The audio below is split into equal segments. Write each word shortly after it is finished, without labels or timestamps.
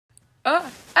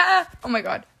Oh my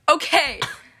god. Okay.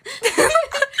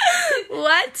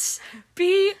 Let's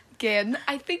begin.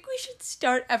 I think we should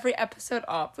start every episode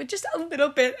off with just a little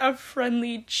bit of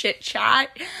friendly chit chat.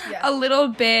 Yes. A little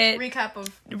bit Recap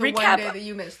of the one day that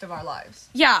you missed of our lives.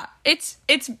 Yeah, it's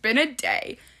been a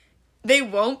day. They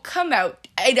won't come out.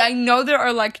 And I know there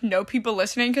are, like, no people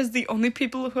listening because the only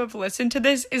people who have listened to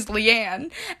this is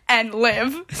Leanne and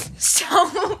Liv. So,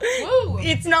 Woo.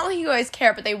 It's not like you guys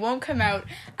care, but they won't come out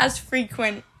as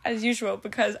frequent as usual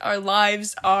because our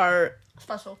lives are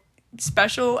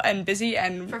special and busy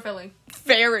and fulfilling.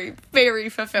 Very, very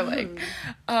fulfilling.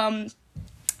 Well,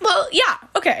 yeah,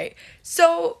 okay.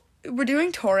 So, we're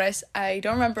doing Taurus. I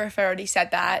don't remember if I already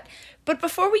said that. But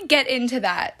before we get into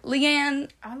that,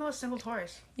 Leanne... I don't know a single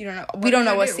Taurus. You don't know. We don't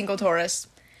know a single Taurus.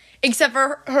 Except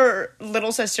for her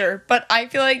little sister. But I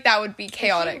feel like that would be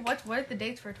chaotic. What are the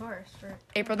dates for Taurus?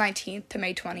 April 19th to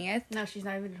May 20th. No, she's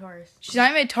not even a Taurus. She's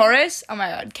not even a Taurus? Oh my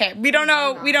god. Okay. We don't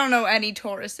know any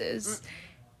Tauruses.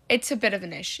 It's a bit of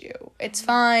an issue. It's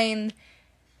fine.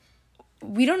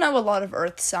 We don't know a lot of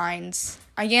earth signs.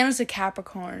 Ayana's a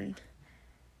Capricorn.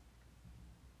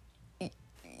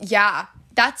 Yeah.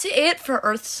 That's it for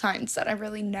earth signs that I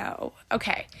really know.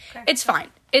 Okay. It's fine.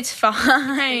 It's fine.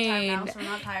 Daytime now, so we're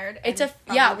not tired.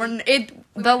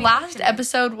 The last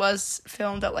episode was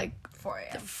filmed at like 4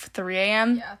 a.m. 3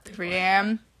 a.m. Yeah, 3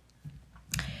 a.m.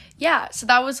 Yeah, so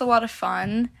that was a lot of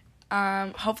fun.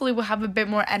 Hopefully we'll have a bit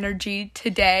more energy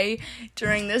today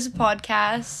during this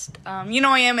podcast. I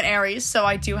am an Aries, so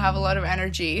I do have a lot of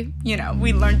energy.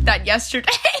 We learned that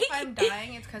yesterday. If I'm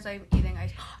dying, it's because I'm eating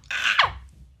ice cream.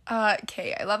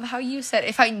 Okay, I love how you said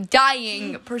if I'm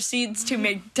dying proceeds to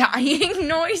make dying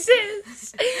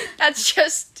noises. That's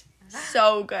just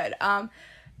so good.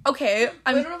 Okay.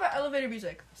 We don't know about elevator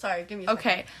music. Sorry, give me a second.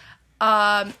 Okay.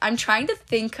 I'm trying to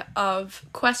think of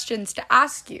questions to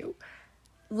ask you.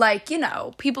 Like,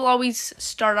 people always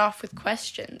start off with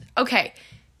questions. Okay.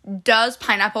 Does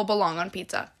pineapple belong on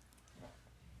pizza?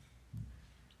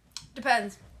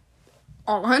 Depends.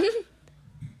 On?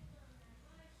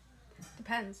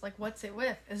 Depends. Like, what's it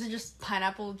with? Is it just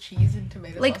pineapple, cheese, and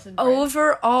tomato sauce and bread?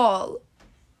 Overall.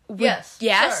 Yes?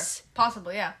 Sure.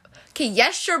 Possibly, yeah. Okay,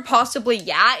 yes, sure, possibly,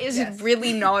 yeah, is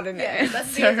really not an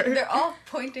answer. They're all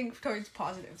pointing towards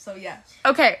positive, so yes.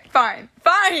 Okay, fine.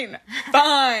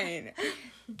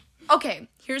 Okay,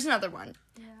 here's another one.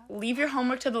 Yeah. Leave your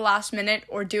homework to the last minute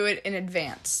or do it in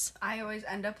advance. I always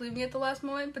end up leaving it at the last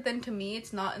moment, but then to me,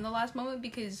 it's not in the last moment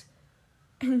because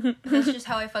that's just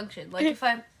how I function. Like,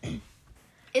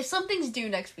 if something's due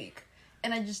next week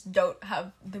and I just don't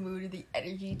have the mood or the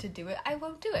energy to do it, I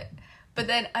won't do it. But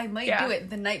then I might do it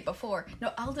the night before.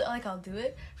 No, I'll do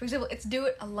it. For example, it's due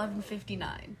at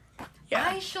 11:59. Yeah.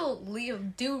 I shall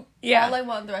do all I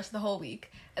want the rest of the whole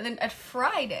week. And then at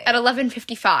Friday at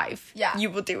 11:55, you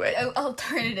will do it. I'll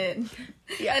turn it in.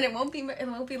 Yeah. And it won't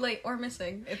be late or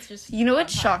missing. It's just what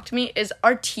shocked me is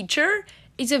our teacher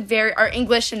is our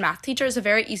English and math teacher is a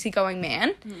very easygoing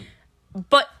man.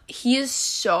 But he is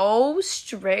so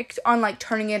strict on, like,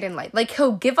 turning it in late. Like,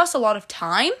 he'll give us a lot of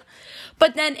time.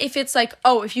 But then if it's like,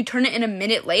 if you turn it in a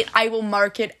minute late, I will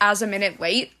mark it as a minute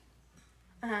late.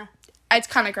 It's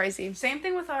kind of crazy. Same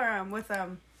thing with our,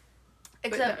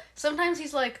 except sometimes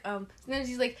he's like,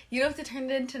 you don't have to turn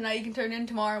it in tonight, you can turn it in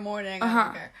tomorrow morning. I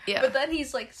don't care. Yeah. But then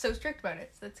he's, like, so strict about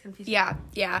it, so that's confusing.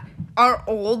 Yeah.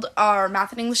 Our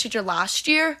math and English teacher last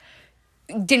year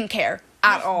didn't care.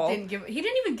 At all. He didn't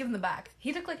even give them the back.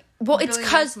 He took it's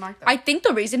because I think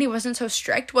the reason he wasn't so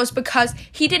strict was because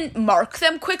he didn't mark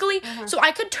them quickly. So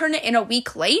I could turn it in a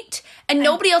week late and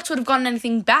nobody else would have gotten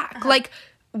anything back. Like,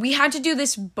 we had to do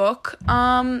this book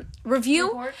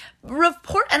review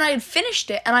report and I had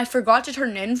finished it and I forgot to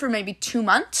turn it in for maybe 2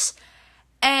 months.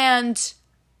 And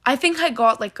I think I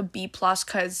got like a B+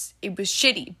 because it was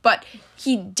shitty. But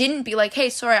he didn't be like, hey,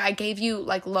 sorry, I gave you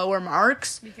like lower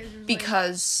marks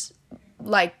because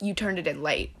like you turned it in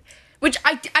late, which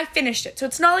I finished it, so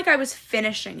it's not like I was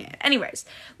finishing it. Anyways,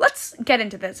 let's get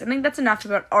into this. I think that's enough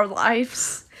about our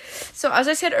lives. So as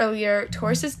I said earlier,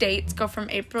 Taurus's dates go from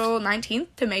April 19th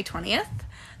to May 20th.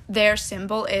 Their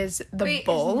symbol is the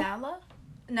bull. Is Nala?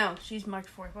 No, she's March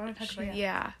 4th. Why don't I touch about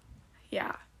that?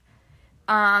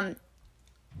 Yeah.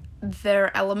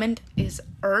 Their element is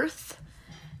Earth.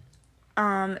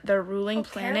 Their ruling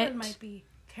planet.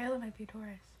 Carolyn might be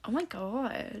Taurus. Oh my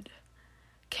god.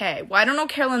 Okay, well, I don't know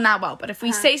Carolyn that well, but if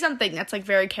we say something that's, like,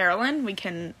 very Carolyn, we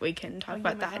can talk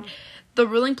about that. The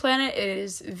ruling planet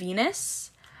is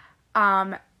Venus.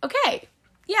 Okay.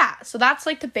 Yeah, so that's,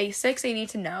 like, the basics I need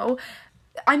to know.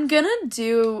 I'm gonna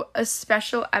do a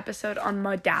special episode on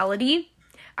modality.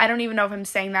 I don't even know if I'm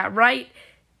saying that right.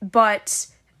 but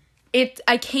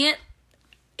I can't,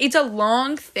 it's a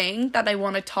long thing that I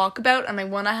want to talk about, and I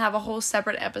want to have a whole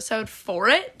separate episode for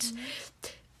it. Mm-hmm.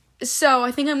 So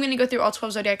I think I'm going to go through all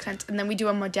 12 zodiac signs, and then we do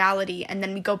a modality, and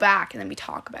then we go back, and then we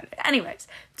talk about it. Anyways,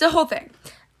 it's a whole thing.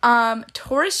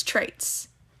 Taurus traits.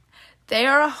 They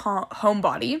are a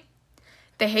homebody.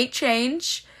 They hate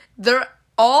change. They're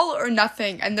all or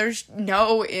nothing, and there's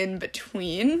no in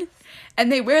between.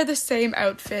 And they wear the same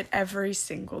outfit every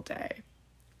single day.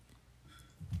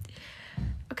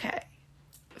 Okay.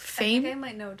 I think I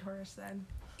might know Taurus then.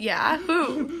 Yeah,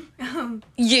 who?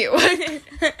 You.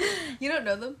 You don't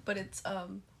know them, but it's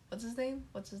what's his name?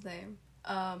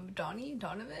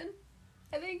 Donovan?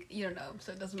 I think you don't know him,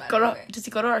 so it doesn't matter. Does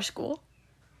he go to our school?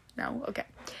 No. Okay.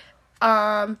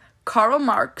 Karl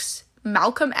Marx,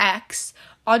 Malcolm X,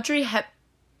 Audrey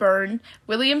Hepburn,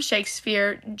 William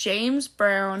Shakespeare, James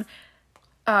Brown,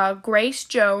 Grace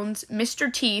Jones,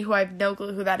 Mr. T, who I have no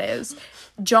clue who that is,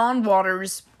 John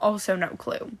Waters, also no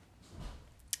clue.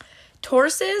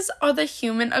 Tauruses are the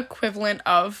human equivalent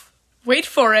of, wait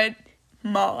for it,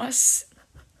 moss.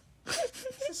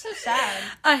 This is so sad.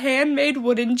 A handmade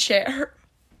wooden chair.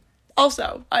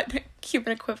 Also, a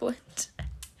human equivalent.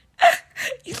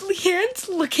 Leanne's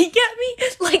looking at me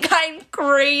like I'm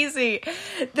crazy.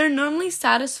 They're normally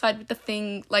satisfied with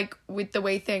with the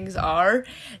way things are.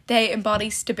 They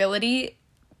embody stability,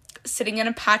 sitting in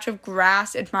a patch of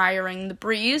grass, admiring the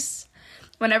breeze.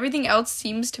 When everything else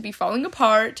seems to be falling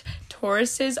apart,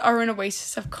 Tauruses are an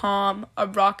oasis of calm, a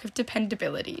rock of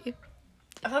dependability.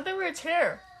 I thought they were a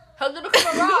chair. How did it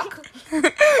become a rock?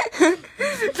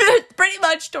 Pretty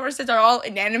much, Tauruses are all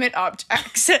inanimate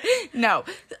objects. No,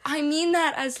 I mean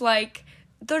that as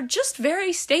they're just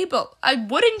very stable. A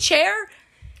wooden chair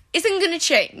isn't gonna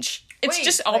change.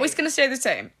 It's always gonna stay the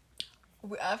same.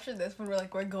 After this, when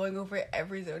we're going over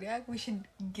every zodiac, we should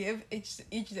give each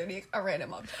zodiac a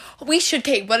random object. We should,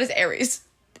 Kate. What is Aries?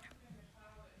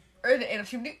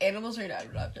 Should we do animals or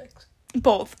inanimate objects?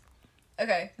 Both.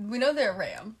 Okay, we know they're a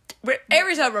ram.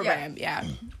 Aries are a ram, yeah.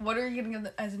 What are you gonna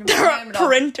give as an inanimate object? They're a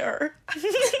printer.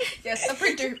 Yes, a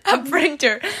printer. A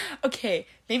printer. Okay,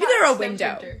 maybe they're a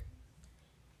window. Printer.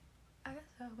 I guess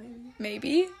so,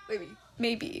 maybe.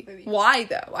 Maybe. Why,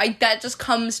 though? That just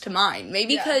comes to mind.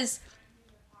 Maybe because...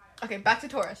 Okay, back to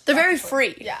Taurus. They're very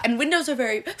free. Yeah. And windows are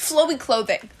very... Flowy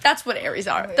clothing. That's what Aries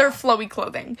are. Oh, yeah. They're flowy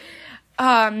clothing.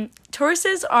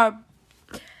 Tauruses are...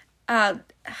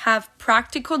 have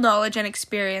practical knowledge and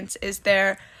experience is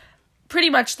pretty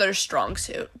much their strong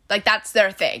suit. That's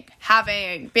their thing.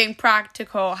 Being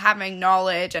practical, having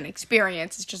knowledge and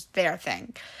experience is just their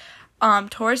thing.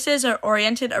 Tauruses are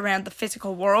oriented around the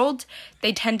physical world.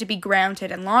 They tend to be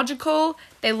grounded and logical.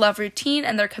 They love routine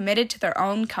and they're committed to their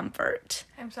own comfort.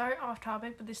 I'm sorry, off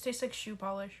topic, but this tastes like shoe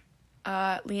polish.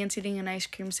 Leanne's eating an ice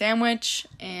cream sandwich,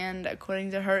 and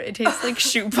according to her, it tastes like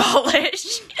shoe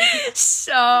polish.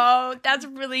 So that's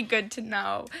really good to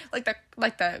know. Like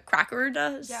the cracker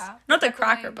does. Yeah. Not the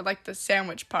cracker, but the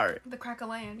sandwich part. The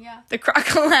crackle-lan, yeah. The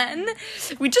crackle-lan.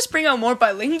 We just bring out more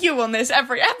bilingualness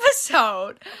every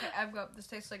episode. Okay, this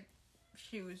tastes like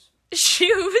shoes.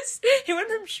 Shoes? He went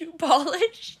from shoe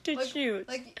polish to shoes.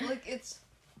 It's...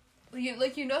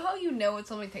 You know how you know what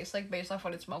something tastes like based off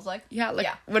what it smells like? Yeah,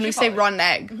 when we say rotten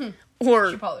egg. Mm-hmm.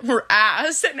 Or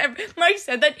ass. And Mike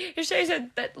said that. Yesterday I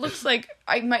said, that looks like...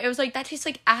 it was like, that tastes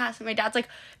like ass. And my dad's like,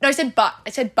 no, I said butt. I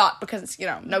said butt because it's,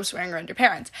 no swearing around your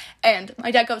parents. And my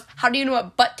dad goes, how do you know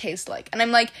what butt tastes like? And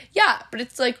I'm like, yeah, but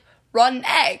it's like rotten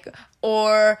egg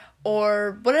or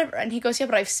whatever. And he goes, yeah,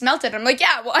 but I've smelt it. And I'm like,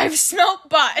 yeah, well, I've smelt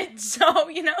butt. So,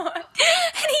 And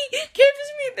he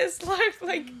gives me this look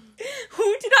like,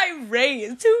 who did I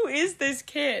raise? Who is this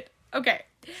kid? Okay.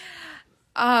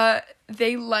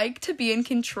 They like to be in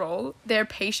control. They're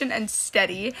patient and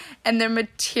steady, and their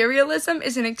materialism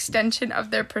is an extension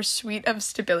of their pursuit of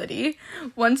stability.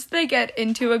 Once they get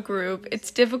into a groove,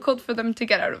 it's difficult for them to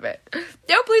get out of it.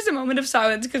 Now please a moment of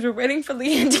silence because we're waiting for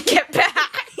Leanne to get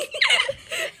back.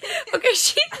 Okay,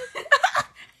 she...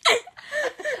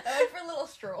 I went for a little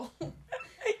stroll.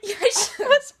 Yeah, she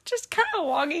was just kind of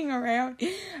walking around.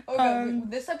 Okay,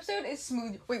 this episode is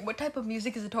smooth. Wait, what type of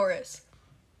music is a Taurus?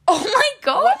 Oh my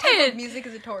god! What type of music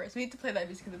is a Taurus? We need to play that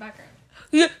music in the background.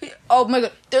 Yeah. Oh my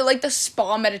god, they're like the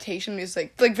spa meditation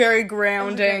music, very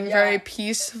grounding, very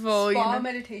peaceful. Spa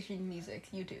meditation music,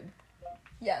 YouTube.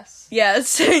 Yes.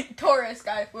 Taurus,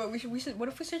 guys. We should. What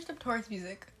if we searched up Taurus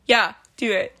music? Yeah,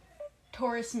 do it.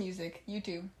 Taurus music,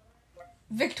 YouTube.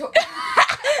 Yes,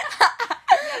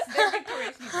 they're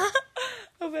Victorious music.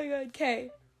 Oh my god, okay.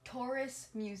 Taurus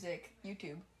music,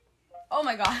 YouTube. Oh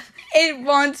my god. It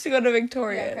wants to go to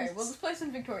Victorious. Yeah, okay, we'll just play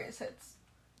some Victorious hits.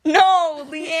 No,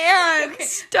 Leanne, Okay.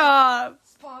 stop.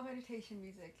 Spa meditation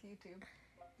music, YouTube.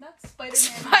 Not Spider-Man.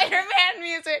 Spider-Man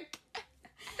music.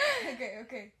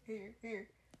 Okay. Here.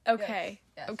 Okay.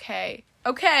 Yes.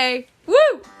 Okay. Woo!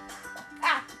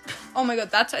 Ah! Oh my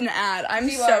god, that's an ad. I'm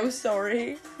Z-Bar. so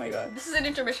sorry. Oh my god. This is an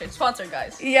intermission. Sponsored,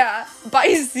 guys. Yeah,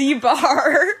 by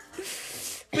Z-Bar.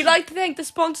 We'd like to thank the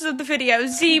sponsors of the video,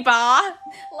 Z-Bar.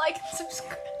 Like and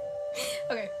subscribe.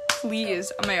 Okay.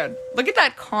 Please. Oh my god. Look at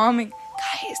that calming.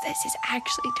 Guys, this is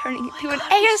actually turning into an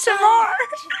God, ASMR.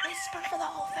 Whisper for the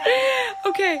whole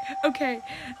thing. Okay.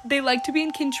 They like to be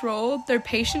in control. They're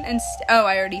patient and... oh,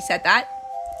 I already said that.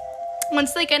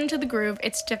 Once they get into the groove,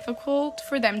 it's difficult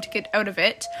for them to get out of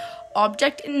it.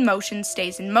 Object in motion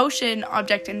stays in motion.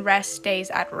 Object in rest stays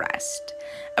at rest.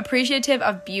 Appreciative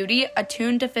of beauty,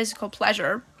 attuned to physical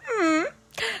pleasure.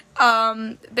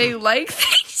 They like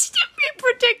things to be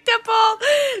predictable.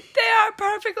 They are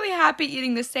perfectly happy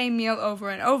eating the same meal over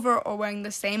and over or wearing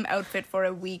the same outfit for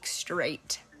a week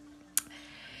straight.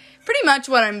 Pretty much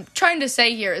what I'm trying to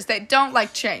say here is they don't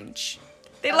like change.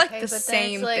 They like the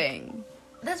same thing.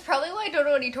 That's probably why I don't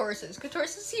know any Tauruses, because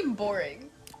Tauruses seem boring.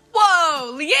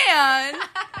 Whoa, Leanne!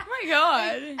 Oh my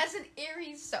god. As an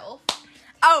Aries self,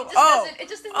 it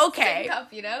just isn't okay. sync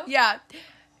up, you know?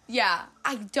 Yeah,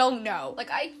 I don't know. Like,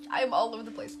 I'm all over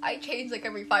the place. I change, like,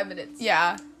 every 5 minutes.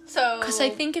 Yeah. So... because I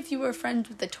think if you were friends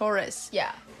with the Taurus,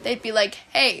 yeah, they'd be like,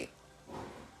 hey,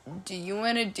 do you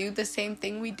want to do the same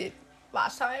thing we did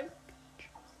last time?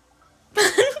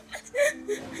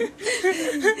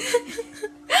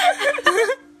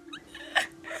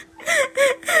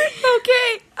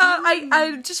 Okay,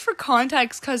 I just for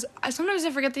context, because sometimes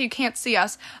I forget that you can't see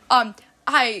us,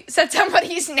 I said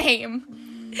somebody's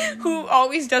name who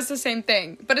always does the same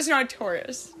thing, but it's not a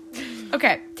Taurus.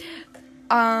 Okay.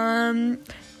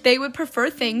 They would prefer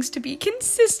things to be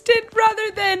consistent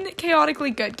rather than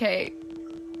chaotically good, Kate.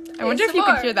 I wonder if you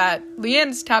can hear that.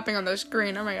 Leanne's tapping on the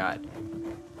screen. Oh my god.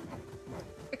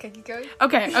 Okay, keep going.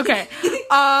 Okay.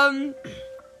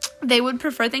 They would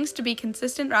prefer things to be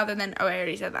consistent rather than... oh, I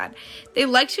already said that. They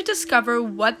like to discover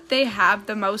what they have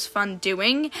the most fun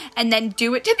doing and then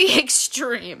do it to the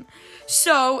extreme.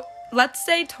 So, let's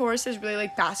say Taurus is really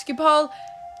like basketball.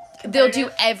 They'll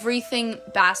do everything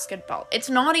basketball.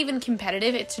 It's not even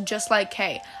competitive. It's just like,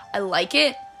 hey, I like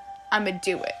it. I'm gonna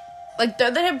do it. Like, they're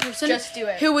the type of person Just do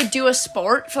it. who would do a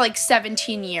sport for like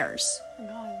 17 years. Oh,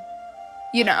 no.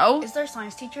 You know? Is there a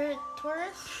science teacher at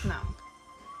Taurus? No.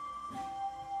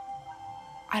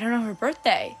 I don't know her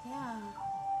birthday. Yeah.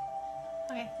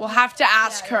 Okay. We'll have to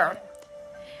ask her.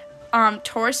 Yeah.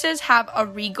 Tauruses have a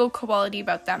regal quality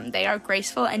about them. They are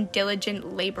graceful and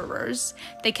diligent laborers.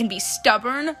 They can be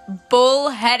stubborn,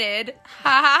 bull-headed,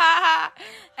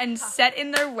 and set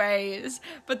in their ways,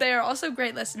 but they are also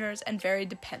great listeners and very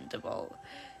dependable.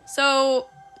 So,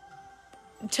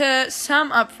 to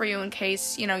sum up for you in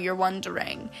case, you're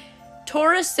wondering,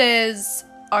 Tauruses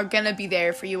are gonna be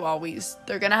there for you always.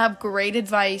 They're gonna have great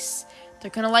advice. They're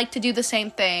gonna like to do the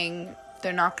same thing.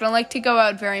 They're not gonna like to go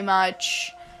out very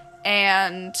much.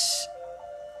 And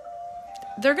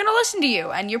they're gonna listen to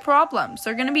you and your problems.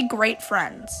 They're gonna be great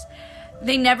friends.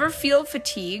 They never feel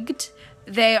fatigued.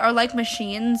 They are like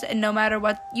machines, and no matter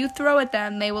what you throw at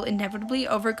them, they will inevitably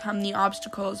overcome the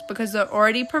obstacles because they're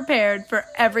already prepared for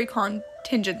every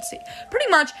contingency. Pretty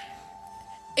much,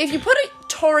 if you put a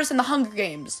Taurus in the Hunger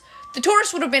Games, the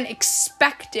Taurus would have been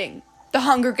expecting the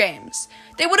Hunger Games.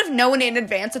 They would have known in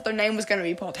advance that their name was going to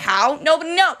be pulled. How?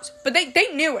 Nobody knows. But they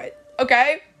knew it,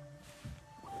 okay?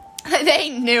 They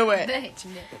knew it. They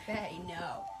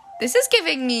know. This is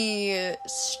giving me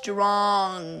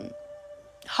strong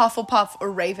Hufflepuff or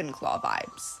Ravenclaw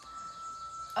vibes.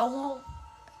 Oh, well.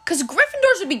 Because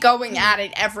Gryffindors would be going at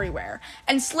it everywhere.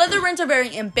 And Slytherins are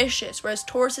very ambitious, whereas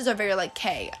Tauruses are very like,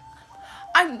 hey,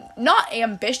 I'm not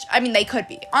ambitious. I mean, they could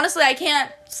be. Honestly, I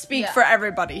can't speak for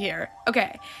everybody here.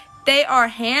 Okay. They are a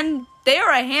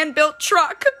hand-built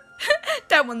truck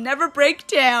that will never break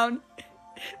down.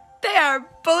 They are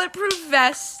bulletproof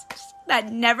vests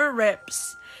that never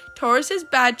rips. Taurus's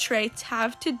bad traits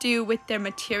have to do with their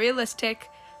materialistic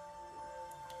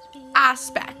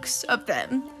aspects of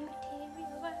them.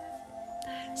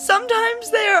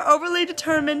 Sometimes they are overly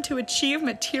determined to achieve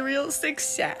material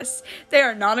success. They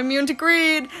are not immune to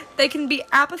greed. They can be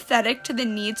apathetic to the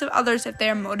needs of others if they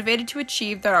are motivated to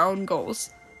achieve their own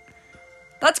goals.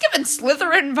 That's giving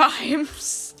Slytherin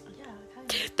vibes. Yeah,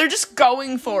 kind of. They're just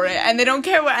going for it, and they don't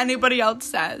care what anybody else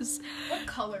says. What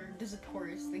color does a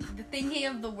Taurus think? The thinking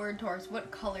of the word Taurus, what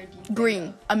color do you think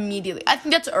Green, of? immediately. I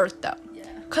think that's Earth, though. Yeah.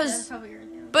 Because That's probably Earth,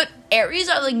 yeah. But Aries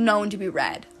are, like, known to be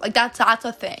red. Like, that's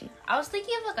a thing. I was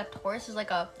thinking of, like, a Taurus is,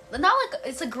 like,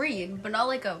 it's a green, but not,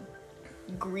 like, a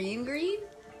green?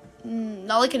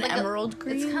 Not like an like emerald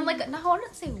green? It's kind of like, no, I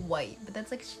want to say white, but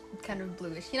that's, like, kind of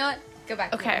bluish. You know what? Go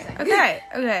back to what you're saying.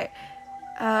 Okay.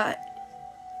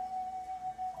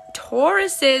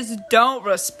 Tauruses don't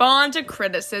respond to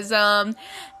criticism.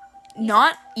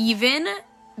 Not even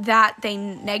that they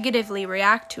negatively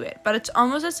react to it, but it's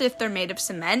almost as if they're made of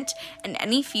cement, and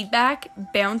any feedback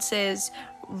bounces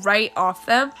right off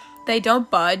them. They don't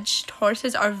budge.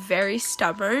 Tauruses are very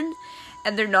stubborn,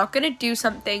 and they're not going to do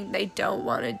something they don't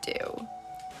want to do.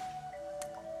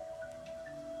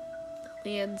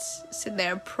 Leanne's sitting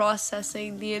there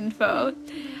processing the info.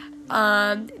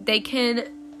 They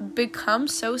can become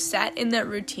so set in their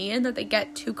routine that they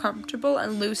get too comfortable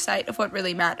and lose sight of what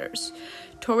really matters.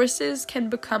 Tauruses can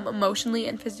become emotionally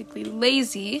and physically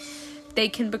lazy. They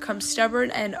can become stubborn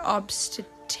and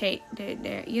obstinate.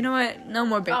 You know what? No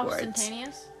more big words.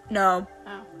 Obstintaneous? No.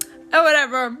 Oh,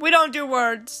 whatever. We don't do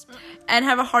words. And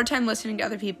have a hard time listening to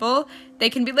other people. They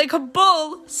can be like a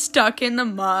bull stuck in the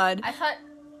mud. I thought...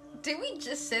 Did we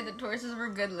just say that Tauruses were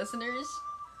good listeners?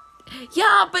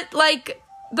 Yeah, but, like,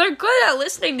 they're good at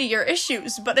listening to your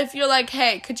issues. But if you're like,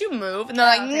 hey, could you move? And they're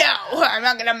like, no, I'm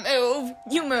not gonna move.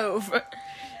 You move.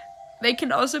 They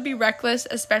can also be reckless,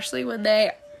 especially when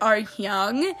they are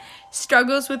young.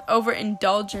 Struggles with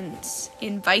overindulgence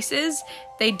in vices.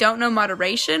 They don't know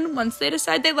moderation. Once they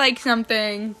decide they like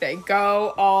something, they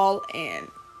go all in.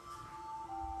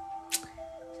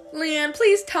 Leanne,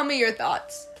 please tell me your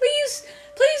thoughts.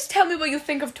 Please tell me what you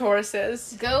think of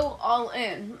Tauruses. Go all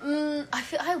in. I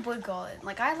feel I would go all in.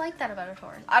 Like, I like that about a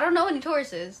Taurus. I don't know any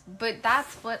Tauruses, but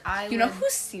that's what I You know who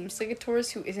seems like a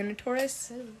Taurus who isn't a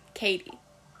Taurus? Who? Katie.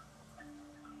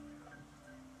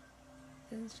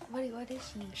 What is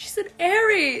she? She's an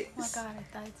Aries. Oh my god,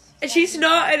 that's... And she's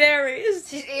not an Aries.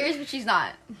 She's Aries, but she's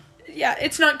not. Yeah,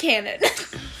 it's not canon.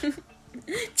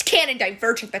 It's canon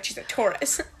divergent that she's a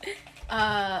Taurus.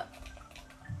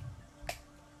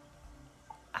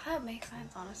 That makes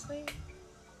sense, honestly.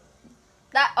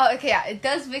 Okay, yeah, it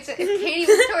does make sense. If Katie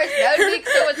was a Taurus, that would make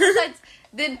so much more sense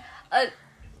than,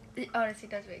 it honestly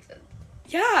does make sense.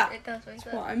 Yeah. It does make sense.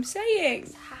 That's what I'm saying.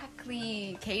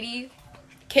 Exactly. Katie,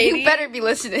 you better be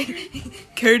listening.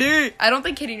 Katie! I don't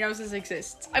think Katie knows this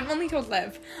exists. I've only told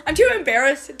Liv. I'm too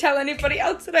embarrassed to tell anybody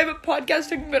else that I have a podcast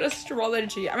talking about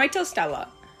astrology. I might tell Stella.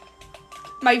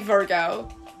 My Virgo.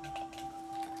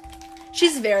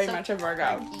 She's very much a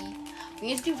Virgo. We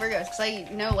need to do Virgos, because I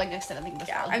know, like, next to nothing but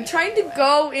Yeah, I'm trying to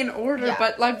go in order,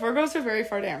 but, like, Virgos are very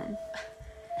far down.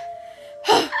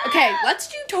 Okay, let's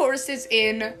do Tauruses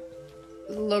in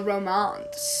Le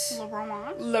Romance.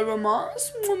 Le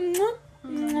Romance?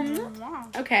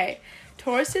 Okay,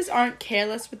 Tauruses aren't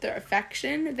careless with their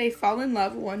affection. They fall in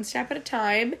love one step at a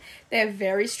time. They have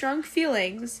very strong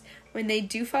feelings. When they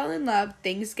do fall in love,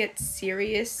 things get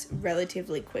serious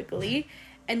relatively quickly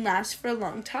and last for a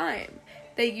long time.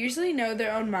 They usually know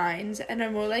their own minds and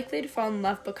are more likely to fall in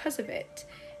love because of it.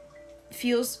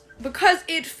 Because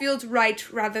it feels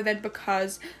right rather than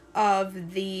because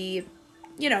of the,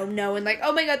 knowing, like,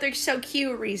 oh my god, they're so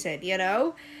cute reason,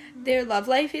 Their love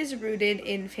life is rooted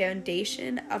in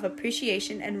foundation of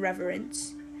appreciation and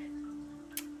reverence.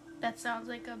 That sounds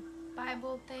like a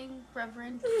Bible thing,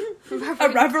 reverend. A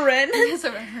reverend? Yes,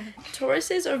 a reverend.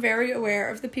 Tauruses are very aware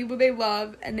of the people they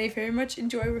love, and they very much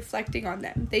enjoy reflecting on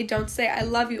them. They don't say, I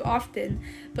love you often,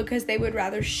 because they would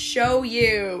rather show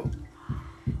you.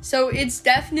 So it's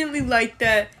definitely like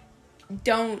the,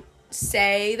 don't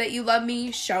say that you love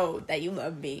me, show that you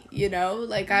love me,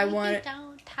 Like, I want...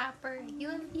 Topper, you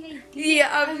love me.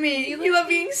 Yeah, of me. You love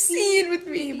being seen with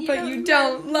me, but you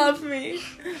don't love me.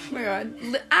 Oh my god.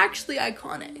 Actually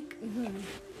iconic. Mm-hmm.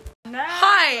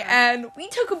 Hi, and we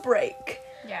took a break.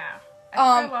 Yeah.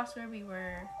 I lost where we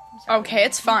were. Okay,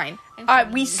 it's fine.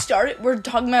 We're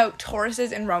talking about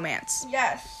Tauruses and romance.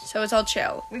 Yes. So it's all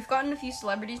chill. We've gotten a few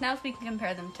celebrities now, so we can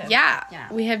compare them to. Yeah.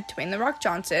 We have Dwayne The Rock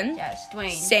Johnson. Yes,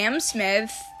 Dwayne. Sam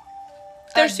Smith.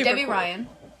 They're super Debbie cool. Ryan.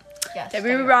 Yes.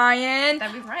 Debbie Ryan.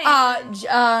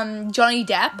 Johnny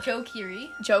Depp. Joe Keery.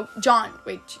 Joey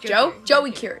Keery. Joe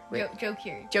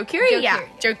Keery. Joe Keery? Yeah.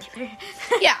 Joe Keery.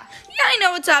 Yeah, I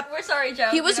know what's up. We're sorry, Joe.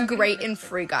 He was great in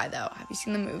Free Guy, though. Have you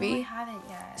seen the movie? No, I haven't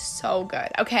yet. So good.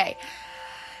 Okay.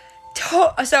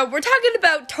 So we're talking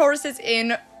about Tauruses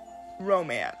in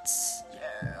romance.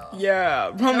 Yeah,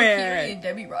 romance. Joe Keery and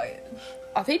Debbie Ryan.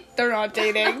 They're not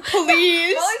dating.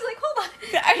 Please. Molly's like, hold on.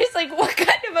 I was like, what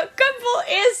kind of a couple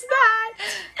is that?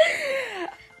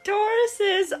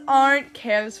 Tauruses aren't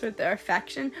careless with their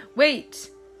affection. Wait.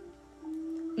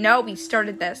 No, we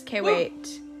started this. Okay,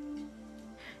 wait.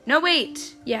 No,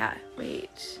 wait. Yeah,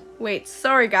 wait. Wait,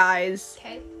 sorry, guys.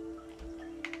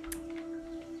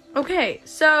 Okay,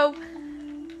 so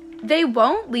they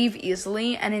won't leave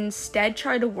easily and instead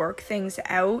try to work things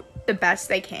out the best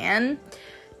they can.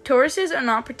 Tauruses are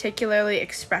not particularly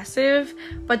expressive,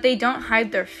 but they don't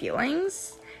hide their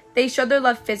feelings. They show their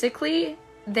love physically.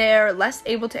 They're less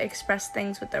able to express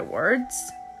things with their words.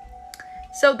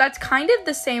 So that's kind of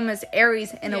the same as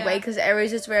Aries in a way, because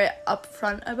Aries is very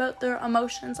upfront about their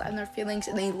emotions and their feelings,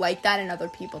 and they like that in other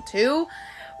people too.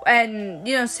 And,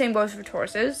 you know, same goes for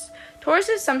Tauruses.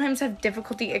 Tauruses sometimes have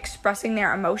difficulty expressing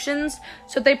their emotions,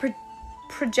 so they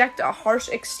project a harsh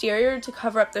exterior to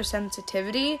cover up their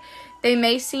sensitivity. They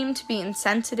may seem to be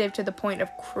insensitive to the point of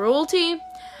cruelty.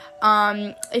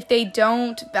 If they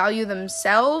don't value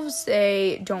themselves,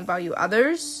 they don't value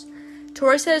others.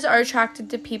 Tauruses are attracted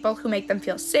to people who make them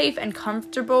feel safe and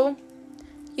comfortable,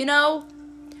 you know?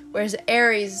 Whereas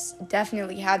Aries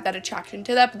definitely had that attraction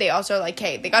to that, but they also are like,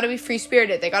 hey, they gotta be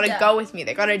free-spirited, they gotta go with me,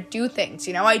 they gotta do things,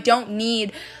 you know? I don't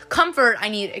need comfort, I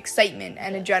need excitement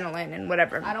and adrenaline and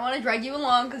whatever. I don't want to drag you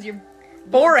along because you're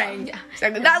boring. Yeah.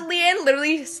 Exactly. That Leanne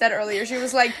literally said earlier, she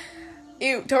was like,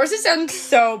 ew, Tauruses sound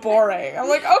so boring. I'm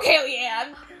like, okay,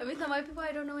 Leanne. I mean, some people,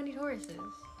 I don't know any Tauruses.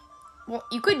 Well,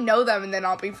 you could know them and then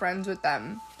not be friends with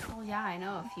them. Well, yeah, I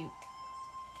know a few.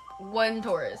 One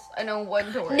Taurus. I know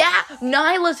one Taurus.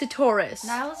 Nyla's a Taurus.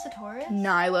 Nyla's a Taurus?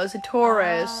 Nyla's a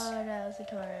Taurus. Oh, Nyla's a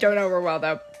Taurus. Don't know her well,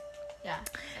 though. Yeah.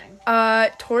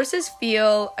 Tauruses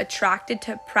feel attracted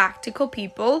to practical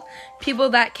people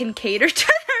that can cater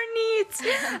to their needs.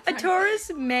 A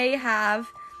Taurus may have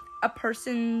a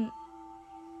person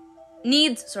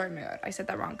needs. Sorry, my God, I said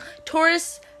that wrong.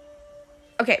 Taurus.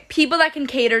 Okay, people that can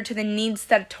cater to the needs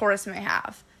that a Taurus may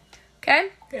have. Okay?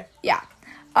 Yeah.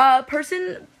 A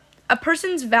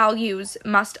person's values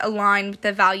must align with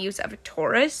the values of a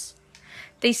Taurus.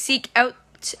 They seek out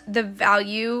that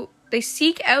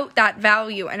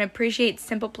value and appreciate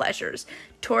simple pleasures.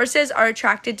 Tauruses are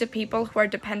attracted to people who are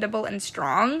dependable and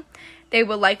strong. They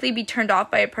will likely be turned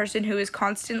off by a person who is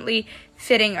constantly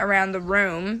flitting around the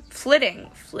room.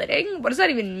 Flitting? What does that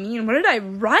even mean? What did I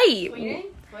write? Flitting.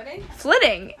 Like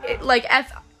Flitting.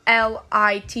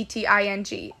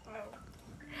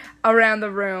 Around the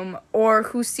room, or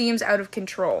who seems out of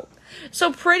control.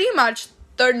 So pretty much,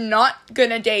 they're not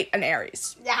gonna date an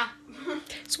Aries. Yeah.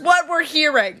 It's what we're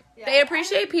hearing. Yeah. They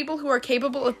appreciate people who are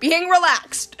capable of being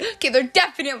relaxed. Okay, they're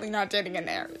definitely not dating an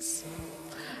Aries.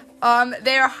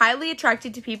 They are highly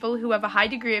attracted to people who have a high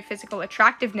degree of physical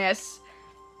attractiveness.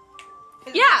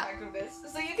 So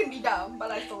you can be dumb, but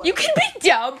I still like you can be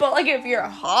dumb, but like if you're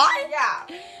hot? Yeah.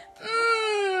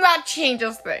 That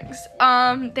changes things.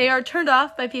 They are turned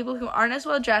off by people who aren't as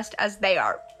well dressed as they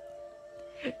are.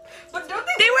 But don't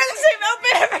they wear the same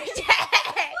outfit every day.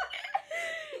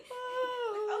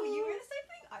 Oh, you wear the same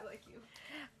thing? I like you.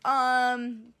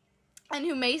 And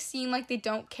who may seem like they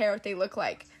don't care what they look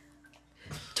like.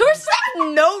 Tauruses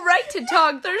have no right to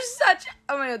talk. They're such...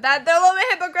 Oh my God, they're a little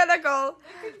bit hypocritical.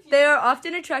 They are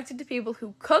often attracted to people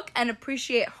who cook and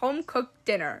appreciate home-cooked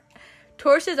dinner.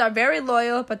 Tauruses are very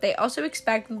loyal, but they also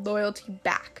expect loyalty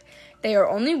back. They are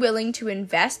only willing to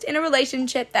invest in a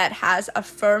relationship that has a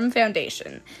firm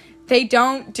foundation. They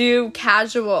don't do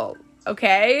casual,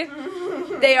 okay?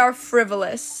 They are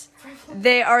frivolous.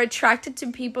 They are attracted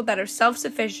to people that are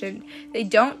self-sufficient. They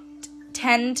don't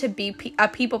tend to be a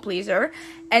people pleaser,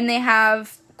 and they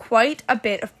have quite a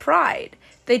bit of pride.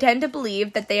 They tend to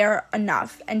believe that they are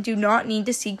enough and do not need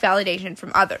to seek validation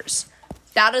from others.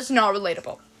 That is not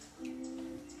relatable.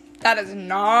 That is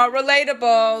not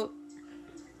relatable.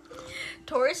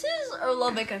 Tauruses are a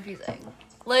little bit confusing.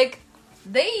 Like,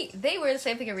 they wear the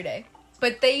same thing every day,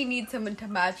 but they need someone to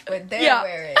match what they're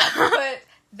wearing. But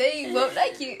they won't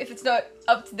like you if it's not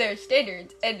up to their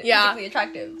standards and physically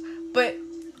attractive. But,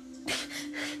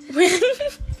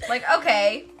 like,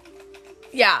 okay.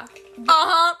 Yeah.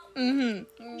 Uh-huh.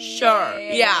 Mm-hmm. Sure.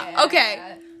 Yeah. Okay.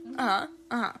 Uh-huh.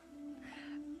 Uh-huh.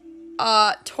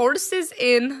 Tortoises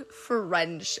in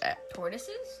friendship.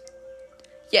 Tortoises?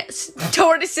 Yes,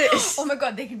 tortoises. Oh my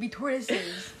God, they could be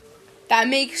tortoises. That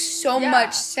makes so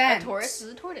much sense. A Taurus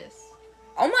is a tortoise.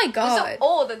 Oh my God. They're so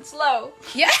old and slow.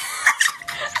 Yeah.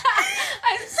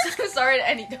 I'm so sorry to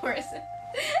any Tauruses.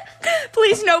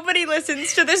 Please, nobody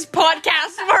listens to this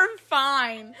podcast. We're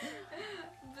fine.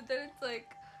 But then it's like...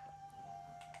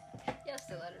 Yes,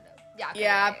 they let her know.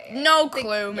 Yeah, no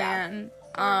clue, man.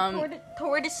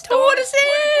 Tortoises!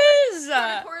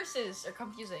 Tortoises are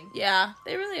confusing. Yeah,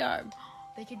 they really are.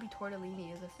 They could be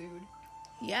tortellini as a food.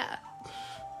 Yeah.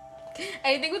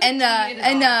 Anything with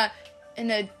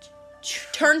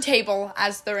turntable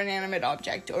as their inanimate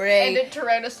object, or And a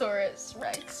Tyrannosaurus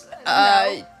Rex.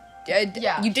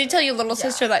 Yeah. You did tell your little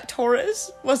sister that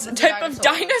Taurus was a type of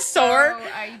dinosaur. No,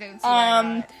 I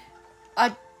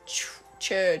don't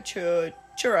see a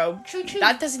churro.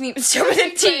 That doesn't even start with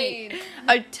a T.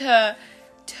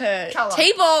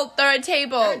 Table. They're a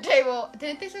table. They're a table.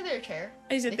 Didn't they say they're a chair?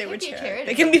 I said they were chair.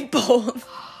 They can be both.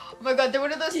 Oh my god, they're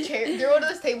one of those chairs. They're one of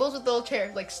those tables with the little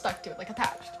chair like stuck to it, like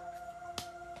attached.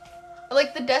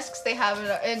 Like the desks they have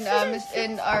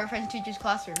in our French teacher's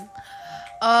classroom.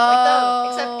 Oh. Like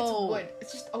except it's wood.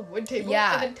 It's just a wood table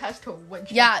and then attached to a wood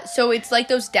chair. Yeah, so it's like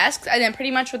those desks, and then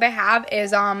pretty much what they have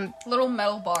is little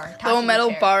metal bar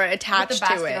attached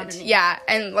to it. Underneath. Yeah,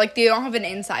 and like they don't have an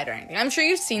inside or anything. I'm sure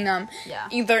you've seen them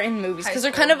either in movies because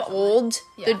they're kind of old.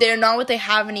 Yeah. They're not what they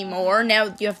have anymore.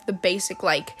 Now you have the basic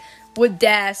like wood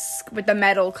desk with the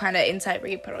metal kind of inside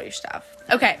where you put all your stuff.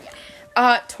 Okay.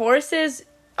 Tauruses.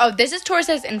 Oh, this is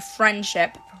Tauruses in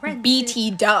friendship.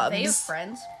 BT dubs. They have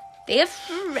friends. They have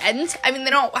friends. I mean,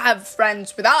 they don't have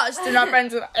friends with us. They're not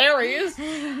friends with Aries. They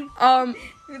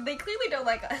clearly don't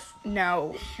like us.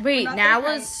 No. Wait,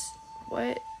 Nala's...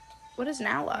 What is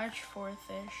Nala? March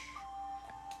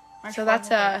 4th-ish. So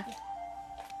that's a...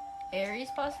 Aries,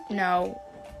 possibly? No.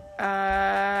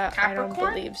 I don't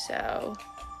believe so.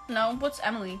 No, what's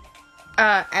Emily?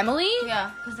 Emily?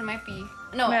 Yeah, because it might be...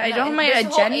 No, I don't have my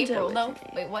agenda. April. No,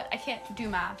 wait, what? I can't do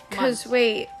math. Because,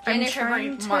 wait, January, I'm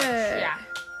trying to... March, yeah.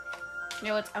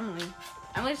 No, it's Emily.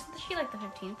 Emily's, is she like the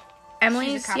 15th?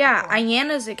 Emily, yeah,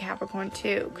 Ayana's a Capricorn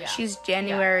too. Yeah. She's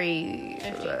January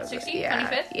 16th,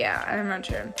 25th? Yeah, I'm not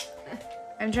sure.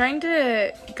 I'm trying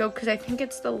to go because I think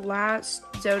it's the last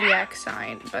zodiac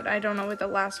sign, but I don't know what the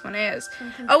last one is.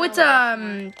 Oh, it's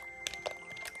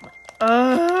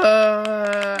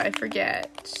I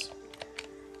forget.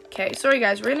 Okay, sorry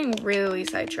guys, we're getting really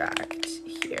sidetracked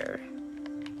here.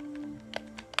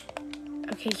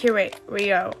 Okay, here, wait, we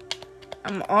go.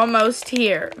 I'm almost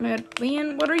here. Man,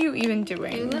 Leanne, what are you even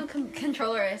doing? You little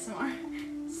controller ASMR.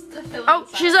 Oh,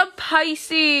 she's a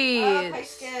Pisces.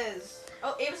 Pisces.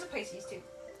 Oh, Ava's a Pisces too.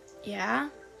 Yeah?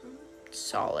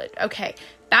 Solid. Okay,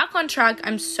 back on track.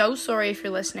 I'm so sorry if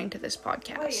you're listening to this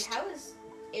podcast. Wait, how is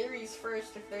Aries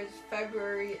first if there's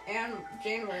February and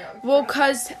January? Well,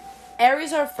 because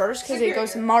Aries are first because it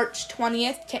goes March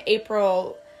 20th to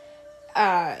April,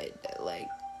 like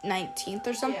 19th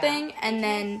or something, yeah. And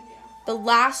then the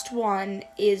last one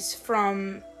is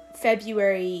from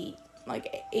February,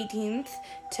 like 18th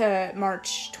to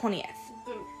March 20th.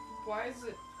 Then why is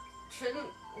it? Shouldn't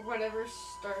whatever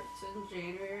starts in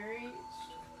January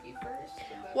be first?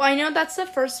 Well, I know that's the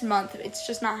first month. It's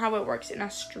just not how it works in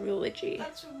astrology.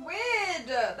 That's weird.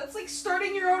 That's like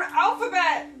starting your own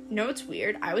alphabet. No, it's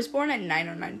weird. I was born at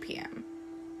 9:09 p.m.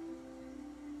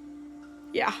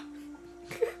 Yeah.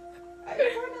 I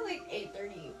was born at like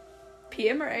 8:30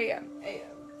 p.m. or a.m. a.m.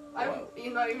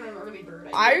 I'm not even an early bird.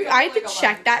 I had to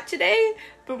check that today,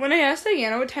 but when I asked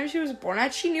Diana what time she was born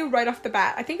at, she knew right off the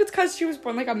bat. I think it's because she was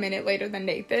born like a minute later than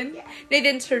Nathan. Yeah.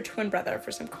 Nathan's her twin brother,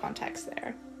 for some context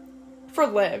there. For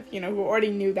Liv, who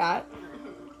already knew that.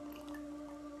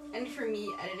 And for me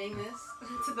editing this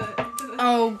to the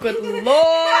oh, good lord!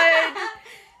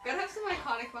 Gotta have some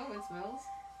iconic moments, Mills.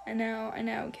 I know.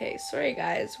 Okay, sorry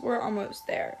guys, we're almost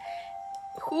there.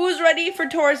 Who's ready for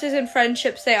Tauruses and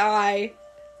friendship? Say aye.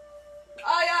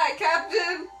 Aye,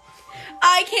 Captain.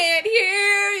 I can't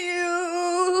hear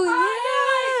you.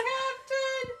 Aye,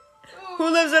 Captain. Ooh.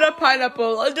 Who lives in a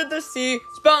pineapple under the sea?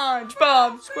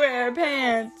 SpongeBob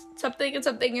SquarePants.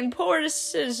 Something in Taurus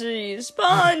season.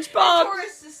 SpongeBob.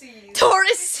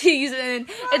 Taurus season.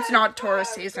 It's not Taurus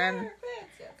season.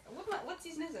 What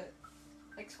season is it?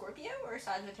 Like Scorpio or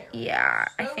Sagittarius? Yeah,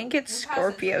 I think it's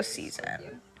Scorpio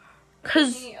season.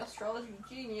 Cause astrology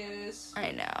genius.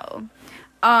 I know.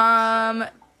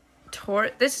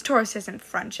 This Taurus isn't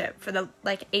friendship for the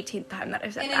 18th time that I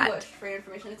said that. In English, for your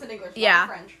information, it's in English. Yeah. Not in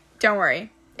French. Don't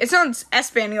worry. It sounds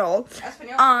Espanol. Like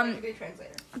a good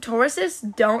translator. Tauruses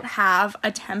don't have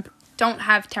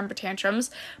temper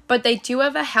tantrums, but they do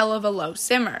have a hell of a low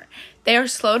simmer. They are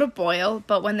slow to boil,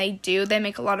 but when they do, they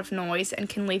make a lot of noise and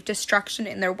can leave destruction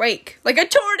in their wake. Like a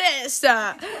tortoise!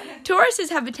 Tauruses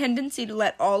have a tendency to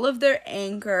let all of their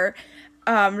anger,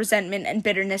 resentment, and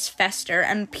bitterness fester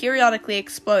and periodically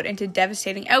explode into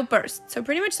devastating outbursts. So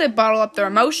pretty much they bottle up their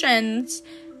emotions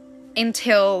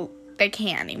until they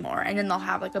can't anymore, and then they'll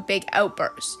have a big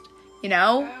outburst,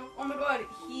 oh my god,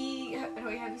 have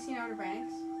you seen Outer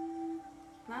Banks?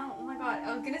 No, oh my god,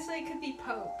 I was gonna say it could be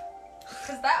Pope,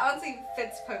 because that honestly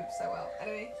fits Pope so well.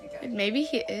 Anyway, you guys. Maybe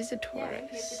he is a Taurus. Yeah,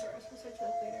 he is a Taurus. We'll search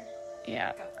that later.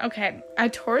 Yeah. Okay. A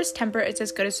Taurus temper is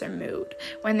as good as their mood.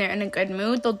 When they're in a good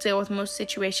mood, they'll deal with most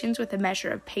situations with a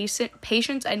measure of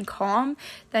patience and calm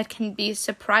that can be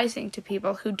surprising to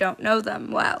people who don't know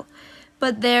them well.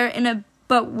 But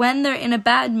when they're in a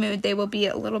bad mood, they will be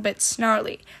a little bit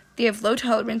snarly. They have low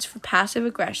tolerance for passive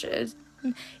aggression.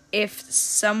 If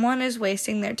someone is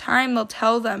wasting their time, they'll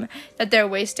tell them that they're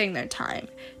wasting their time.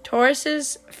 Taurus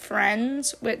is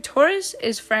friends with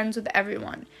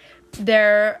everyone.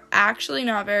 They're actually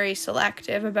not very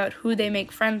selective about who they make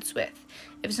friends with.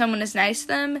 If someone is nice to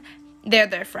them, they're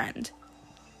their friend.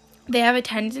 They have a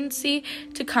tendency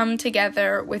to come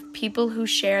together with people who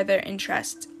share their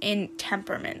interests in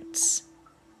temperaments.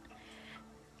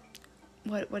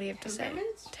 What do you have to say?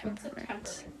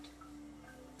 Temperament.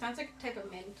 Sounds like a type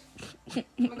of mint. Oh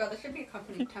my god, there should be a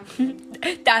company,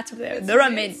 Temperament. That's what they're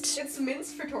a mint. It's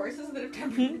mints for Tauruses that have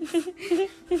temperament.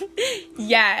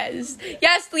 Yes.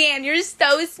 Yes, Leanne, you're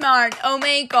so smart. Oh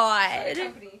my god.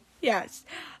 Yes.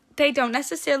 They don't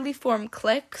necessarily form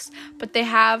cliques, but they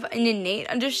have an innate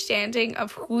understanding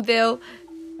of who they'll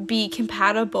be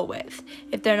compatible with.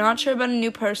 If they're not sure about a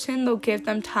new person, they'll give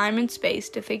them time and space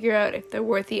to figure out if they're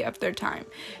worthy of their time.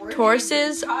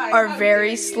 Tauruses are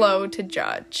very slow to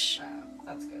judge.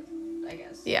 That's good, I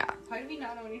guess. Yeah. How do we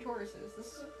not know any Tauruses? This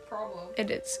is a problem.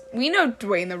 It is. We know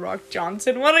Dwayne The Rock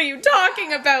Johnson. What are you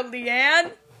talking about,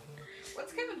 Leanne?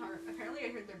 What's Kevin Hart? Apparently I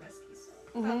heard they're besties.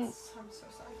 Mm-hmm. I'm so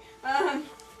sorry.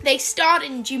 They starred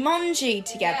in Jumanji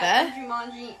together. Yeah, in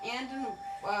Jumanji and in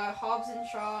Hobbs and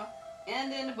Shaw.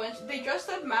 And in a bunch, they dressed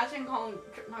up matching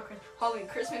Halloween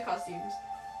Christmas costumes.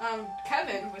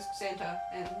 Kevin was Santa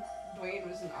and Dwayne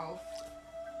was an elf.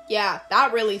 Yeah,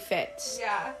 that really fits.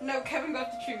 Yeah, no, Kevin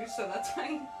got to choose, so that's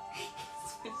why he's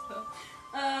switched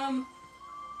up.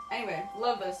 Anyway,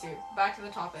 love those two. Back to the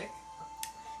topic.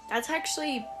 That's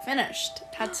actually finished.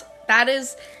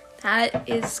 That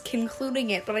is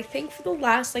concluding it. But I think for the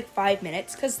last 5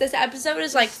 minutes, because this episode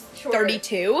is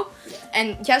 32,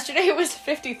 and yesterday it was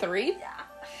 53. Yeah.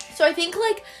 So I think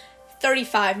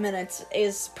 35 minutes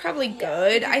is probably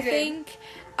good. I think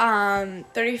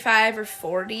 35 or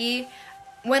 40.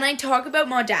 When I talk about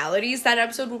modalities, that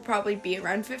episode will probably be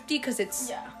around 50 because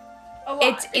it's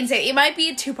insane. It might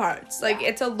be 2 parts.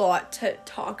 It's a lot to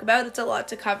talk about. It's a lot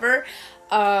to cover.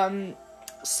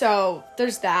 So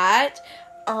there's that.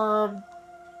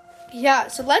 Yeah,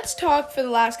 so let's talk for the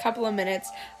last couple of minutes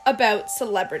about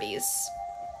celebrities.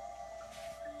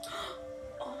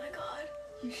 Oh my god,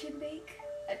 you should make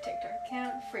a TikTok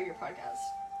account for your podcast.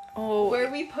 Oh.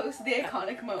 Where we post the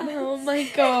iconic moments. Oh my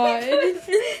god.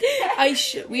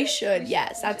 We should.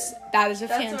 Yes, that is a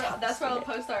fantastic. That's where I'll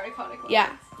post our iconic moments.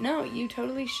 Yeah. No, you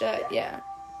totally should. Yeah.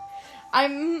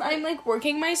 I'm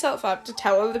working myself up to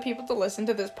tell other people to listen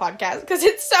to this podcast because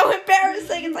it's so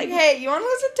embarrassing. It's hey, you want to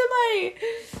listen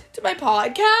to my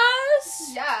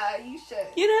podcast? Yeah, you should.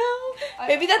 You know,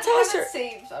 maybe that's how I have it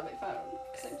saved on my phone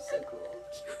because I'm so cool.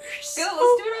 Let's do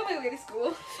it on my way to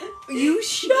school. You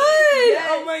should. Yes,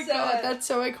 oh my god, that's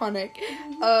so iconic.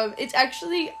 It's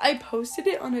actually, I posted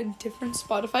it on a different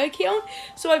Spotify account,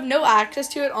 so I have no access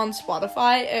to it on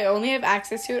Spotify. I only have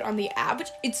access to it on the app, which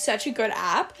it's such a good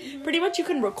app. Mm-hmm. Pretty much you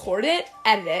can record it,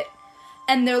 edit it,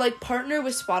 and they're partner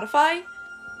with Spotify.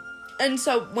 And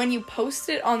so when you post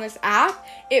it on this app,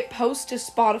 it posts to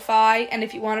Spotify. And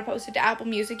if you want to post it to Apple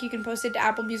Music, you can post it to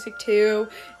Apple Music too.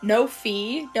 No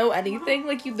fee, no anything.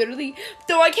 You literally...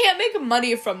 Though I can't make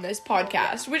money from this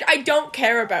podcast, which I don't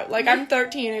care about. I'm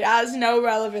 13. It has no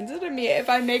relevance to me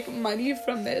if I make money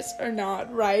from this or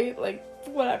not, right?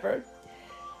 Whatever.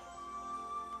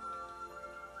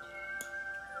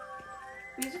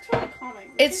 Music's really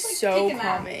calming. It's so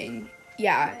calming.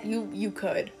 Yeah, you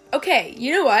could. Okay,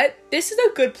 you know what? This is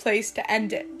a good place to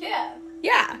end it. Yeah.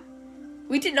 Yeah.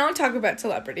 We did not talk about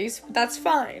celebrities, but that's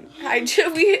fine. It's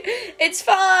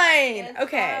fine. It's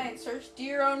okay. Fine. Do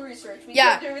your own research. We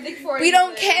can't do everything for you. We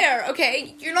don't care,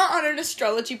 okay? You're not on an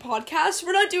astrology podcast.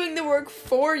 We're not doing the work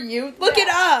for you. Look it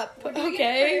up,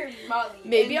 okay?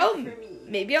 Maybe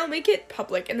I'll make it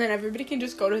public, and then everybody can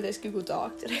just go to this Google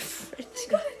Doc that I've written.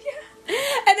 Oh my god,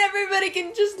 yeah. And everybody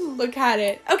can just look at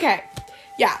it. Okay.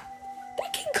 Yeah.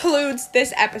 That concludes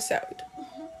this episode.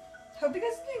 Hope you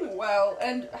guys are doing well,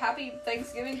 and happy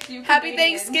Thanksgiving to you. Happy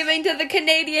Thanksgiving to the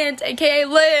Canadians, aka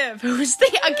Liv, who's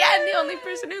the only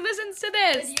person who listens to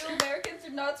this. And you Americans are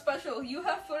not special. You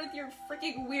have fun with your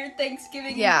freaking weird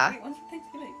Thanksgiving. Yeah. Wait, when's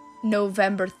Thanksgiving?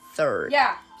 November 3rd.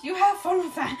 Yeah, you have fun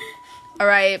with that.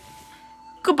 Alright.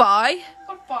 Goodbye.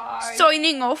 Goodbye.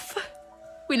 Signing off.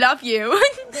 We love you.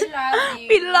 We love you.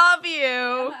 We love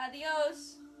you.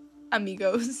 Adios.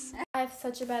 amigos. I have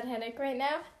such a bad headache right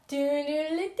now.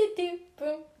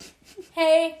 Boom.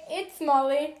 Hey, it's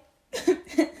Molly.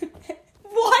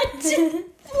 What?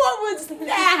 What was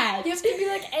that? You have to be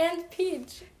like Aunt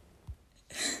Peach.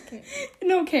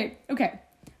 No, okay.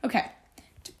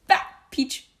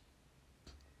 Peach.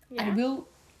 Yeah.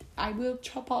 I will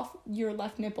chop off your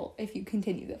left nipple if you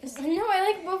continue this. No,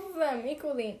 I like both of them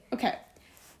equally. Okay.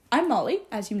 I'm Molly,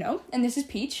 as you know, and this is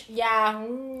Peach. Yeah.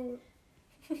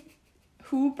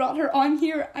 Who brought her on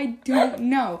here? I don't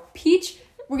know. Peach,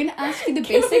 we're gonna ask you the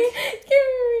basic. Can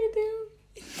we redo?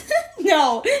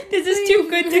 No, this is too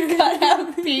good to cut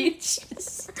out, Peach.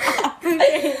 Stop.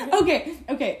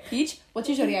 Okay. Peach, what's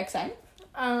your zodiac sign?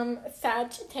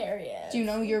 Sagittarius. Do you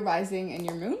know your rising and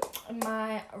your moon?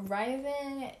 My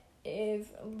rising is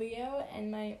Leo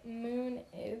and my moon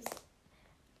is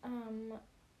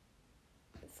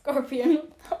Scorpio.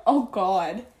 Oh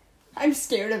God, I'm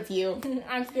scared of you.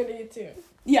 I'm scared of you too.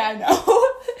 Yeah, I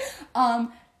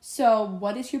know. So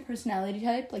what is your personality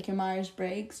type? Like your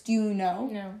Myers-Briggs? Do you know?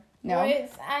 No. No? Well,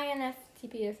 it's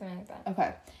INFTP or something like that.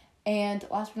 Okay. And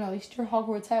last but not least, your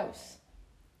Hogwarts house.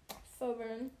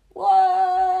 Slytherin.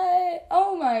 What?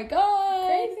 Oh my God.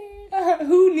 Crazy.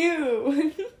 Who knew? Who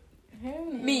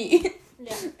knew? Me.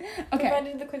 Yeah. Okay. I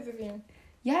did the quiz with you.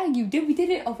 Yeah, you did. We did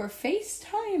it over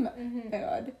FaceTime. Mm-hmm.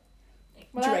 God.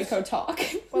 Well, Draco talk.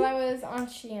 Well, I was on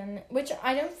Shein, which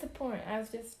I don't support. I was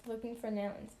just looking for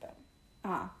nail inspo.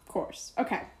 Ah, of course.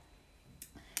 Okay.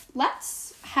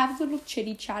 Let's have a little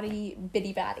chitty-chatty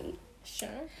bitty-batty Sure.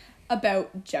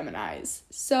 about Geminis.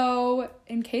 So,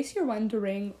 in case you're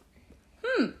wondering,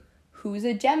 who's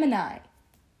a Gemini?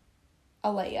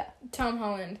 Alea. Tom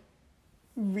Holland.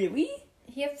 Really?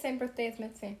 He has the same birthday as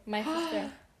Mitzi, my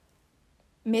sister.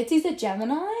 Mitzi's a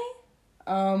Gemini?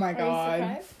 Oh my Are God. you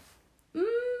surprised?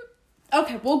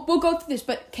 Okay, we'll go through this,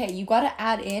 but okay, you gotta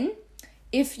add in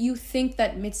if you think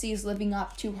that Mitzi is living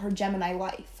up to her Gemini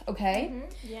life, okay?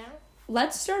 Mm-hmm. Yeah.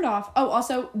 Let's start off. Oh,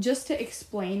 also, just to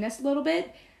explain this a little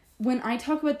bit, when I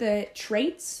talk about the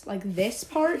traits, like this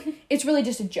part, it's really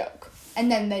just a joke. And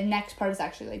then the next part is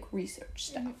actually like research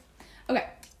stuff. Mm-hmm. Okay.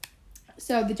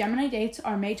 So the Gemini dates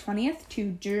are May 20th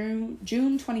to June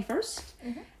 21st.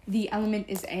 Mm-hmm. The element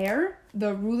is air.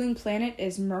 The ruling planet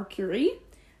is Mercury.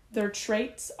 Their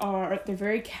traits are, they're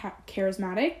very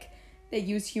charismatic. They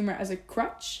use humor as a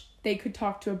crutch. They could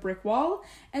talk to a brick wall.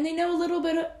 And they know a little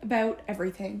bit about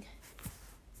everything.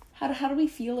 How do we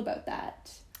feel about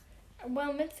that?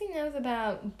 Well, Mitzi knows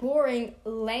about boring,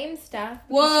 lame stuff.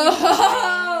 Whoa!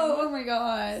 Oh my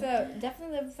God. So,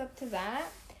 definitely lives up to that.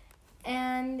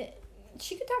 And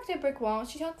she could talk to a brick wall.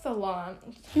 She talks a lot.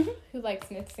 Who likes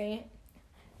Mitzi?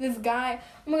 This guy.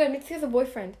 Oh my God, Mitzi has a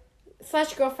boyfriend.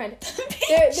 / girlfriend.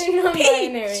 They're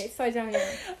non-binary, so I don't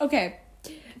know. Okay.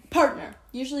 Partner.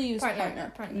 Usually use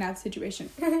partner in that situation.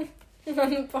 On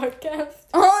the podcast.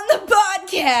 On the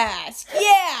podcast!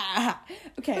 Yeah!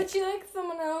 Okay. But she likes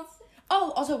someone else.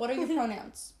 Oh, also, what are your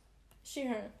pronouns? She,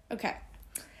 her. Okay.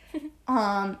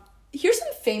 Here's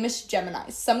some famous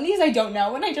Geminis. Some of these I don't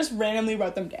know, and I just randomly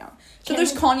wrote them down. So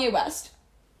there's Kanye West.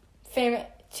 Famous.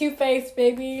 Two-Face,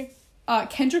 baby.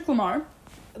 Kendrick Lamar.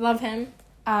 Love him.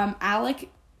 Alec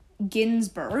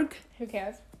Ginsberg. Who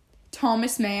cares?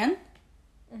 Thomas Mann.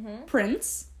 Mm-hmm.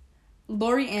 Prince.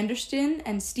 Laurie Anderson,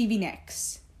 and Stevie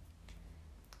Nicks.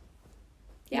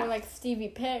 Yeah. More like Stevie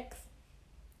Picks.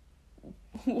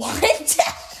 What?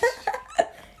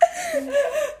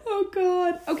 Oh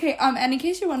God. Okay, and in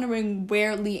case you're wondering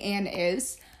where Leanne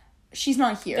is, she's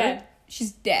not here. Dead.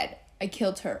 She's dead. I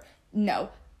killed her.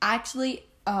 No. Actually,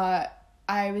 I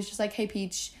was just like, hey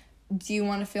Peach, do you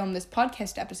want to film this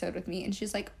podcast episode with me? And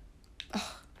she's like,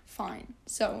 oh, fine.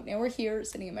 So now we're here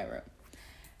sitting in my room.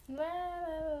 La,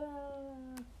 la, la.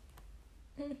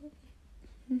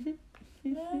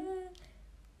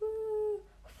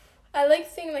 I like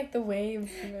seeing like the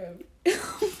waves move.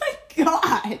 Oh my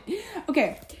God.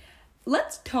 Okay,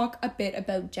 let's talk a bit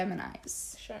about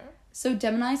Geminis. Sure. So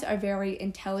Geminis are very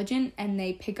intelligent and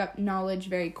they pick up knowledge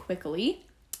very quickly.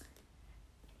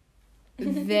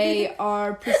 They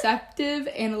are perceptive,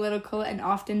 analytical, and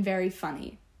often very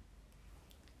funny.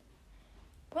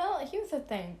 Well, here's the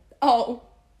thing. Oh,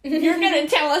 you're gonna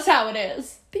tell us how it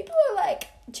is. People are like,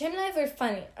 Geminis are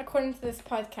funny, according to this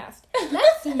podcast.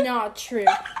 That's not true.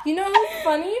 You know who's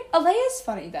funny? Alea's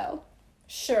funny, though.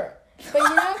 Sure. But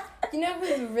you know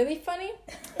who's really funny?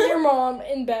 Your mom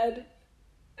in bed.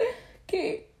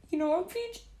 Okay, you know what,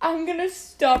 Peach? I'm gonna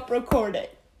stop recording.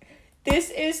 This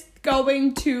is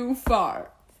going too far.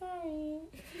 Sorry.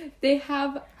 They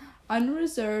have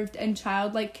unreserved and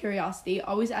childlike curiosity,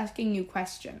 always asking new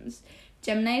questions.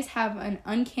 Geminis have an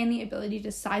uncanny ability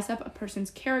to size up a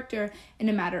person's character in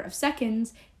a matter of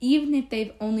seconds, even if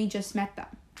they've only just met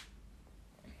them.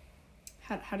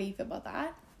 How do you feel about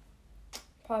that?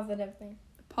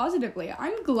 Positively.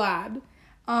 I'm glad.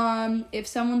 If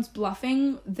someone's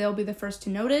bluffing, they'll be the first to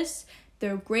notice.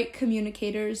 They're great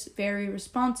communicators, very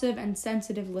responsive and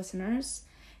sensitive listeners.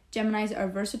 Geminis are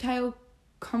versatile,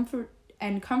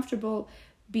 comfortable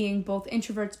being both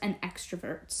introverts and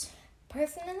extroverts.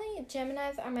 Personally,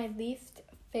 Geminis are my least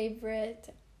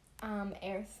favorite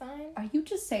air sign. Are you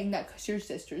just saying that because your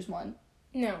sister's one?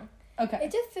 No. Okay.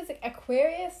 It just feels like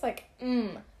Aquarius,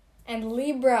 and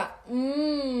Libra,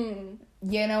 You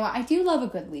know, I do love a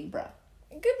good Libra.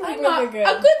 Good Libras are good.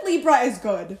 A good Libra is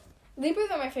good.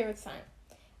 Libras are my favorite sign.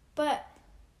 But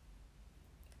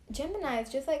Gemini is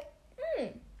just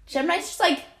Gemini's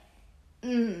just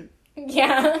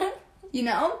Yeah. You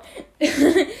know?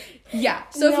 Yeah.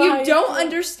 So if you don't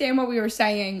understand what we were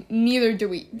saying, neither do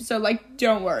we. So,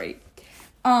 don't worry.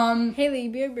 Haley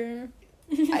Bieber.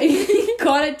 I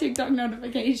got a TikTok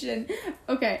notification.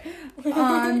 Okay.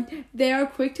 They are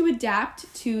quick to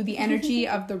adapt to the energy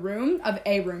of a room.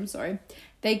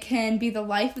 They can be the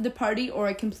life of the party or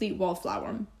a complete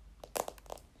wallflower.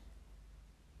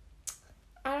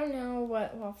 I don't know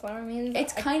what wallflower means.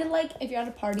 It's kind of like if you're at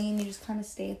a party and you just kind of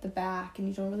stay at the back and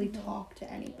you don't really talk to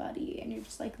anybody and you're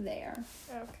just there.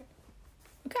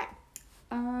 Okay.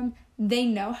 They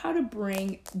know how to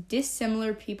bring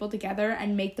dissimilar people together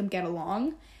and make them get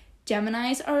along.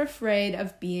 Geminis are afraid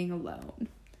of being alone.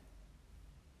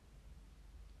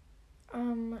 How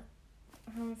am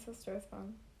I supposed to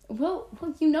respond? Well,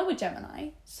 you know a Gemini.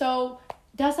 So,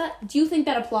 do you think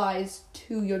that applies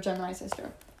to your Gemini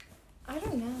sister? I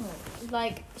don't know.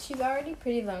 She's already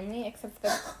pretty lonely, except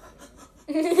for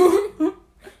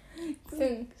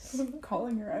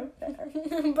calling her out there.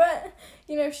 But,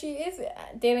 she is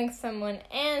dating someone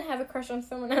and has a crush on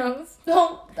someone else.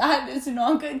 No, that is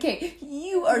not good. Okay,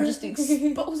 you are just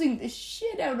exposing the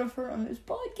shit out of her on this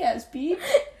podcast, Pete.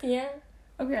 Yeah.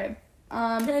 Okay.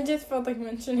 I just felt like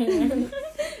mentioning it.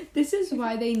 This is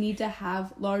why they need to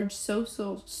have large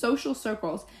social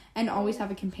circles and always have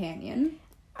a companion.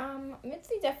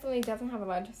 Mitzi definitely doesn't have a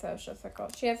large social circle.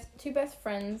 She has 2 best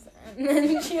friends, and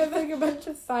then she has a bunch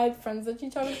of side friends that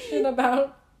she talks shit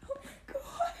about. Oh my god.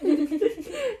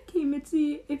 Okay,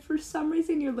 Mitzi, if for some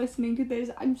reason you're listening to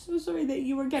this, I'm so sorry that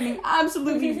you were getting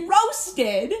absolutely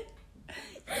roasted.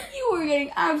 You were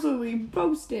getting absolutely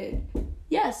roasted.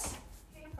 Yes.